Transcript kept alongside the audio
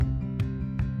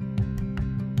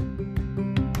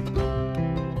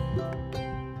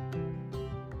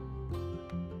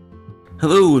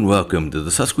Hello and welcome to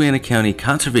the Susquehanna County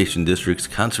Conservation District's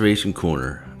Conservation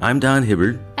Corner. I'm Don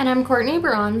Hibbard. And I'm Courtney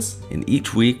Bronze. And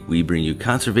each week we bring you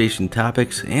conservation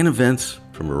topics and events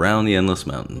from around the Endless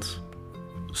Mountains.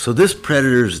 So this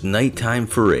predator's nighttime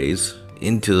forays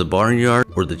into the barnyard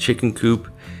or the chicken coop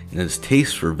and his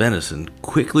taste for venison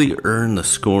quickly earned the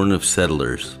scorn of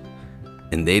settlers,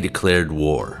 and they declared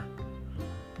war.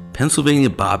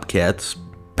 Pennsylvania bobcats'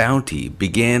 bounty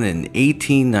began in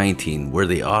 1819, where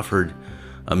they offered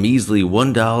a measly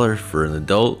 $1 for an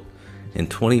adult and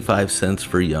 25 cents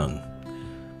for young.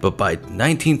 But by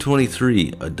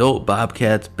 1923, adult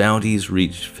bobcats' bounties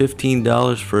reached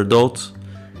 $15 for adults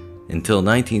until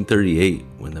 1938,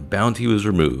 when the bounty was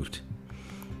removed.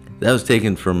 That was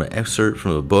taken from an excerpt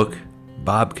from the book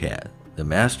Bobcat, The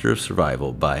Master of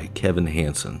Survival by Kevin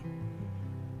Hansen.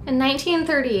 In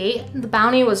 1938, the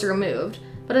bounty was removed,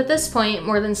 but at this point,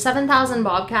 more than 7,000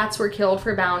 bobcats were killed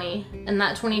for bounty in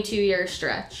that 22-year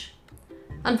stretch.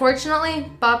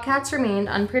 Unfortunately, bobcats remained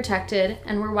unprotected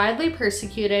and were widely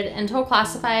persecuted until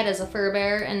classified as a fur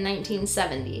bearer in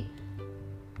 1970.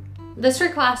 This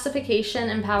reclassification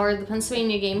empowered the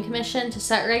Pennsylvania Game Commission to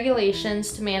set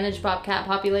regulations to manage bobcat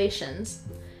populations.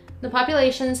 The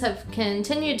populations have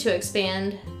continued to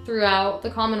expand throughout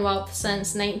the Commonwealth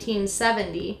since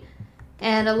 1970,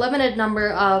 and a limited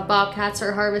number of bobcats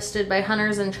are harvested by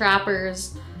hunters and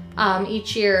trappers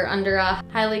each year under a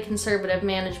highly conservative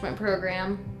management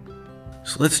program.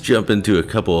 So let's jump into a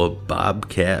couple of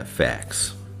bobcat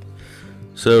facts.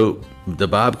 So the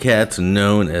bobcat's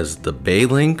known as the bay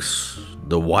lynx,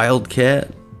 the wildcat,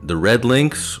 the red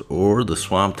lynx, or the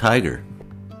swamp tiger.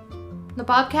 The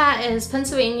bobcat is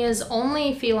Pennsylvania's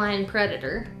only feline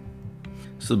predator.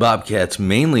 So the bobcat's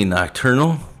mainly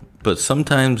nocturnal, but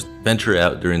sometimes venture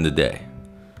out during the day.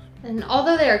 And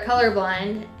although they are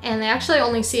colorblind, and they actually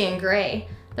only see in gray,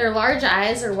 their large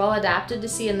eyes are well adapted to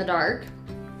see in the dark.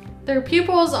 Their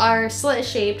pupils are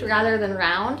slit-shaped rather than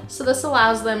round, so this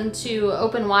allows them to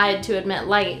open wide to admit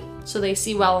light, so they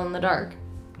see well in the dark.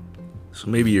 So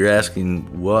maybe you're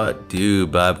asking, what do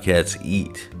bobcats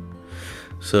eat?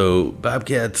 So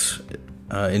bobcats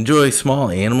enjoy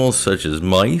small animals such as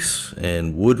mice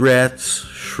and wood rats,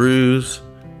 shrews,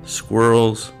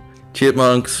 squirrels,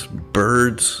 chipmunks,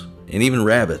 birds, and even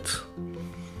rabbits.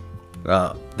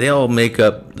 They all make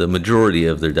up the majority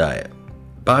of their diet.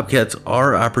 Bobcats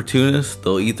are opportunists.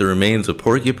 They'll eat the remains of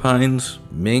porcupines,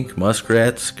 mink,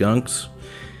 muskrats, skunks,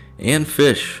 and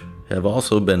fish have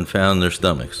also been found in their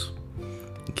stomachs.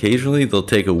 Occasionally they'll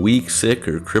take a weak, sick,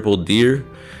 or crippled deer,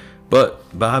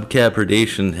 but bobcat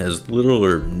predation has little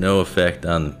or no effect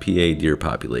on PA deer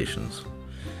populations.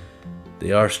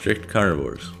 They are strict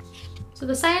carnivores. So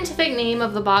the scientific name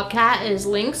of the bobcat is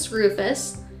Lynx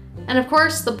rufus, and of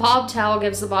course the bobtail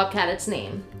gives the bobcat its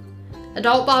name.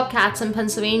 Adult bobcats in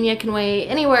Pennsylvania can weigh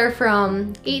anywhere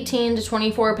from 18 to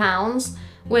 24 pounds,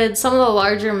 with some of the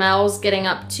larger males getting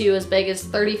up to as big as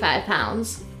 35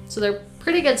 pounds. So they're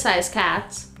pretty good sized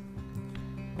cats.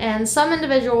 And some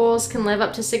individuals can live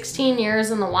up to 16 years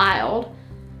in the wild.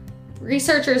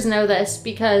 Researchers know this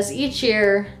because each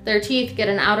year their teeth get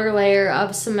an outer layer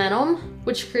of cementum,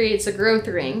 which creates a growth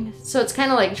ring. So it's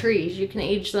kind of like trees. You can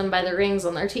age them by the rings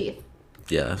on their teeth.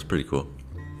 Yeah, that's pretty cool.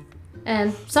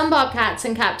 And some bobcats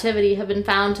in captivity have been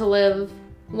found to live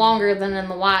longer than in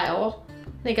the wild.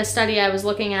 I think a study I was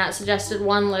looking at suggested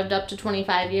one lived up to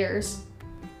 25 years.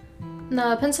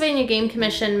 The Pennsylvania Game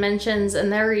Commission mentions in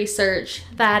their research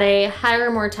that a higher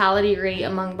mortality rate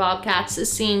among bobcats is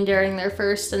seen during their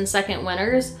first and second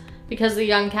winters because the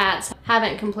young cats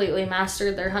haven't completely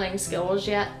mastered their hunting skills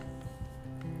yet.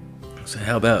 So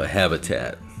how about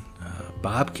habitat?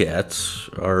 Bobcats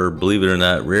are, believe it or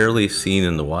not, rarely seen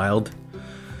in the wild.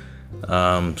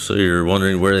 So you're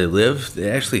wondering where they live?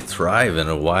 They actually thrive in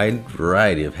a wide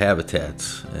variety of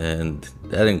habitats, and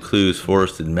that includes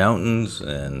forested mountains,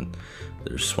 and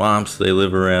there's swamps they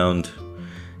live around,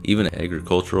 even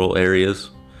agricultural areas,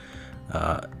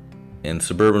 and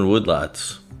suburban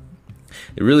woodlots.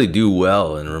 They really do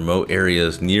well in remote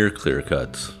areas near clear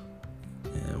cuts.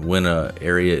 When an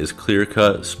area is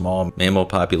clear-cut, small mammal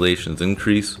populations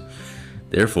increase.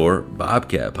 Therefore,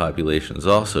 bobcat populations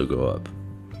also go up.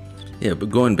 Yeah,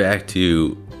 but going back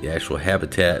to the actual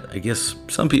habitat, I guess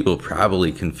some people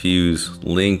probably confuse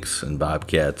lynx and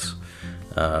bobcats.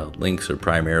 Lynx are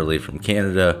primarily from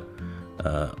Canada,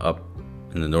 up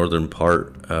in the northern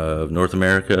part of North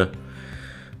America.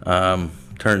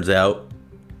 Turns out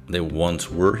they once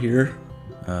were here.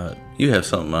 You have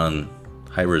something on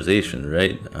hybridization,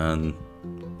 right? On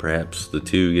perhaps the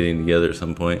two getting together at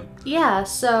some point? Yeah,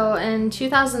 so in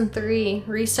 2003,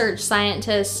 research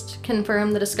scientists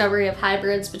confirmed the discovery of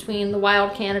hybrids between the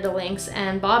wild Canada lynx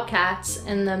and bobcats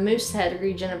in the Moosehead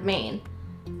region of Maine.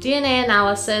 DNA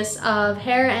analysis of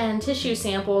hair and tissue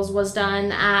samples was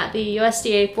done at the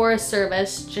USDA Forest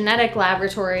Service Genetic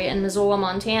Laboratory in Missoula,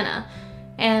 Montana,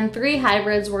 and 3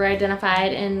 hybrids were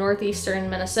identified in northeastern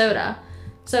Minnesota.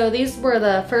 So these were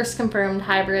the first confirmed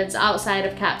hybrids outside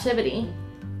of captivity.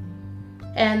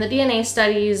 And the DNA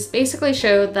studies basically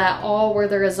showed that all were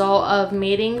the result of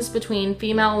matings between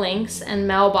female lynx and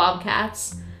male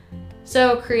bobcats.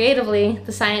 So creatively,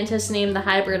 the scientists named the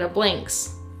hybrid a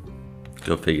Blinx.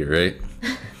 Go figure, right?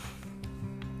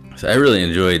 So I really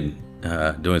enjoyed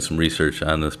doing some research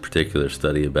on this particular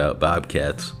study about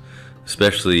bobcats,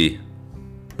 especially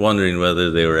wondering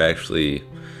whether they were actually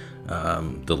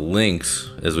the lynx,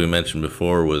 as we mentioned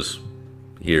before, was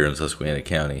here in Susquehanna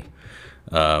County.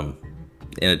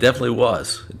 And it definitely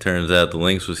was. It turns out the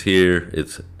lynx was here.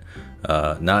 It's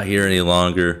not here any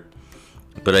longer.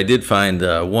 But I did find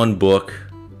one book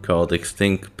called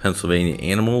Extinct Pennsylvania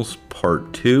Animals,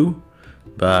 Part 2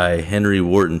 by Henry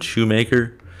Wharton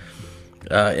Shoemaker.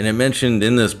 And it mentioned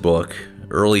in this book,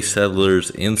 early settlers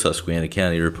in Susquehanna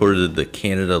County reported the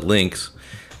Canada lynx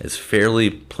as fairly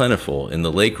plentiful in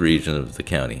the lake region of the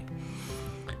county.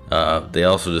 They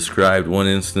also described one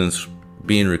instance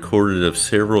being recorded of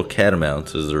several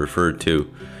catamounts, as they're referred to,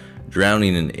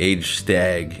 drowning an aged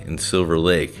stag in Silver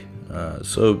Lake.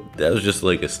 So that was just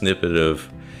like a snippet of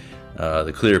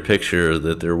the clear picture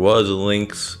that there was a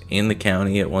lynx in the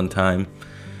county at one time.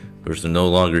 Of course, they're no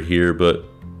longer here, but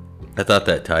I thought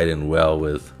that tied in well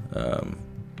with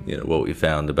what we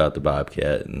found about the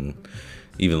bobcat and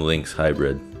even lynx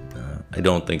hybrid. I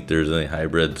don't think there's any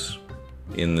hybrids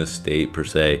in this state per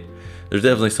se. There's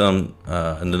definitely some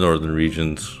in the northern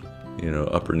regions,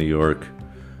 upper New York,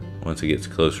 once it gets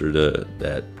closer to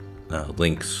that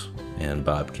lynx and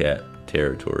bobcat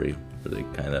territory where they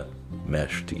kind of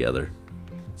mesh together.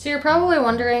 So you're probably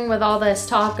wondering, with all this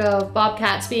talk of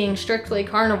bobcats being strictly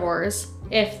carnivores,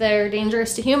 if they're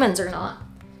dangerous to humans or not.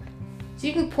 So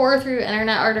you can pour through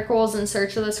internet articles in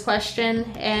search of this question,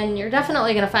 and you're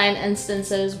definitely going to find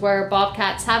instances where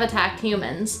bobcats have attacked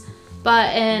humans.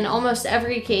 But in almost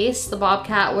every case, the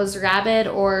bobcat was rabid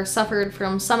or suffered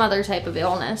from some other type of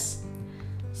illness.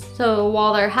 So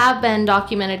while there have been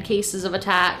documented cases of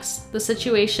attacks, the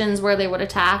situations where they would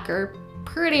attack are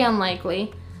pretty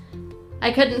unlikely.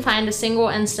 I couldn't find a single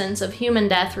instance of human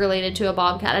death related to a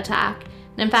bobcat attack.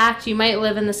 In fact, you might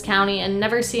live in this county and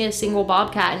never see a single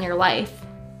bobcat in your life.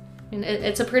 And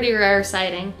it's a pretty rare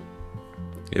sighting.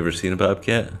 You ever seen a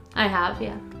bobcat? I have,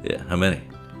 yeah. Yeah, how many?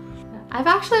 I've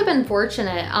actually been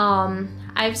fortunate.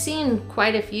 I've seen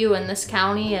quite a few in this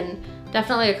county and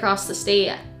definitely across the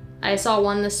state. I saw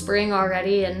one this spring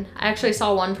already, and I actually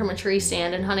saw one from a tree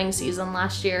stand in hunting season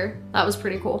last year. That was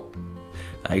pretty cool.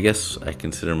 I guess I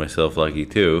consider myself lucky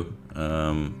too.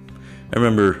 I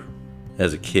remember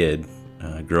as a kid,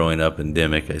 growing up in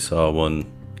Dimmock, I saw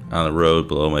one on the road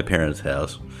below my parents'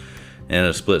 house, and in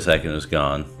a split second it was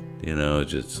gone.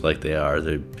 Just like they are.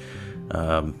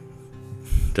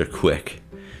 They're quick.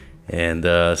 And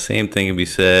same thing can be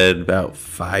said about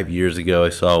 5 years ago. I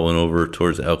saw one over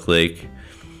towards Elk Lake.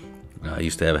 I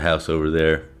used to have a house over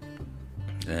there,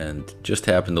 and just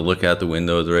happened to look out the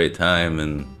window at the right time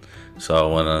and saw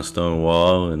one on a stone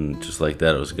wall, and just like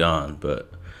that it was gone.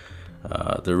 But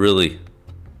they're really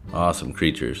awesome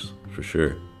creatures for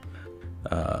sure.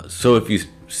 So if you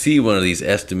see one of these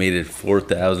estimated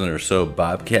 4,000 or so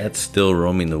bobcats still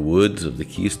roaming the woods of the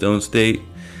Keystone State,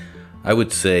 I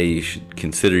would say you should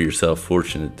consider yourself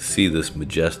fortunate to see this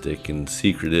majestic and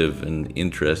secretive and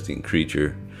interesting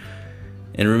creature.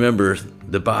 And remember,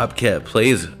 the bobcat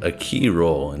plays a key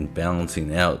role in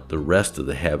balancing out the rest of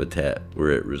the habitat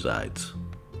where it resides.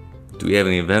 Do we have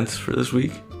any events for this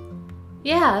week?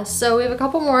 Yeah, so we have a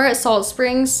couple more at Salt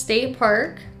Springs State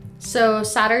Park. So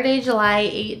Saturday, July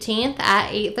 18th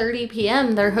at 8:30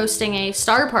 p.m., they're hosting a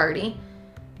star party.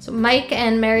 So Mike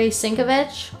and Mary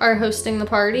Sinkovich are hosting the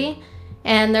party,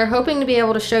 and they're hoping to be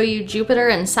able to show you Jupiter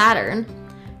and Saturn.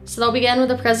 So they'll begin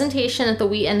with a presentation at the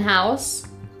Wheaton House,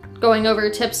 going over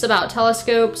tips about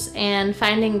telescopes and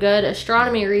finding good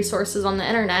astronomy resources on the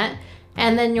internet,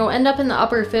 and then you'll end up in the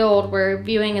upper field where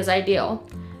viewing is ideal.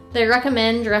 They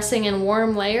recommend dressing in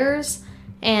warm layers,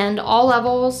 and all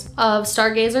levels of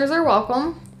stargazers are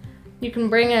welcome. You can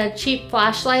bring a cheap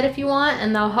flashlight if you want,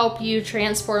 and they'll help you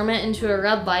transform it into a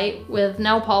red light with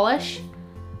nail polish.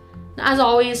 As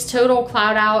always, total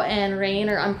cloud out and rain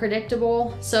are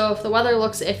unpredictable, so if the weather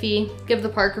looks iffy, give the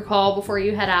park a call before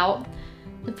you head out.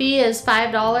 The fee is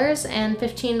 $5 and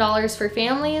 $15 for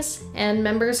families, and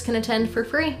members can attend for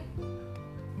free.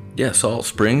 Yeah, Salt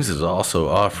Springs is also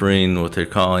offering what they're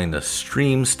calling a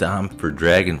stream stomp for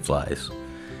dragonflies.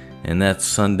 And that's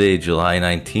Sunday, July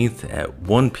 19th at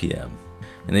 1 p.m.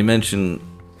 And they mentioned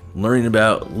learning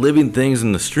about living things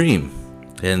in the stream.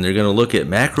 And they're going to look at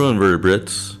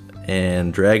macroinvertebrates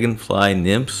and dragonfly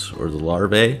nymphs, or the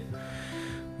larvae.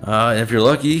 And if you're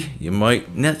lucky, you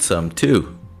might net some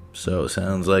too. So it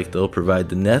sounds like they'll provide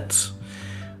the nets.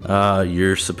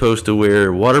 You're supposed to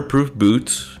wear waterproof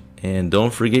boots, and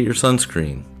don't forget your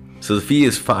sunscreen. So the fee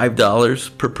is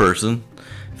 $5 per person,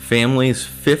 families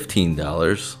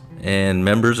 $15, and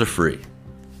members are free.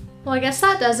 Well, I guess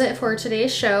that does it for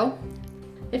today's show.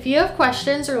 If you have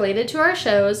questions related to our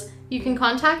shows, you can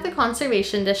contact the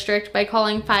Conservation District by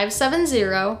calling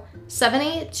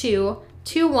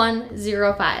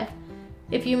 570-782-2105.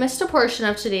 If you missed a portion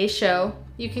of today's show,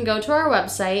 you can go to our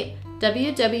website,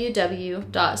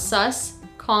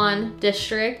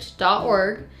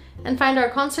 www.suscondistrict.org, and find our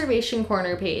Conservation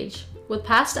Corner page with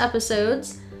past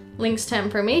episodes, links to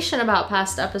information about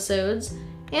past episodes,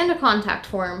 and a contact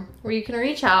form where you can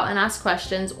reach out and ask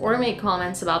questions or make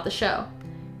comments about the show.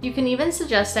 You can even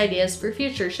suggest ideas for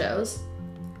future shows.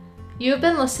 You have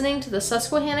been listening to the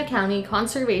Susquehanna County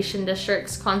Conservation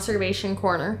District's Conservation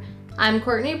Corner. I'm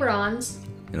Courtney Bronze.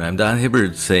 And I'm Don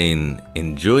Hibbard saying,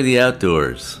 enjoy the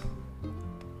outdoors.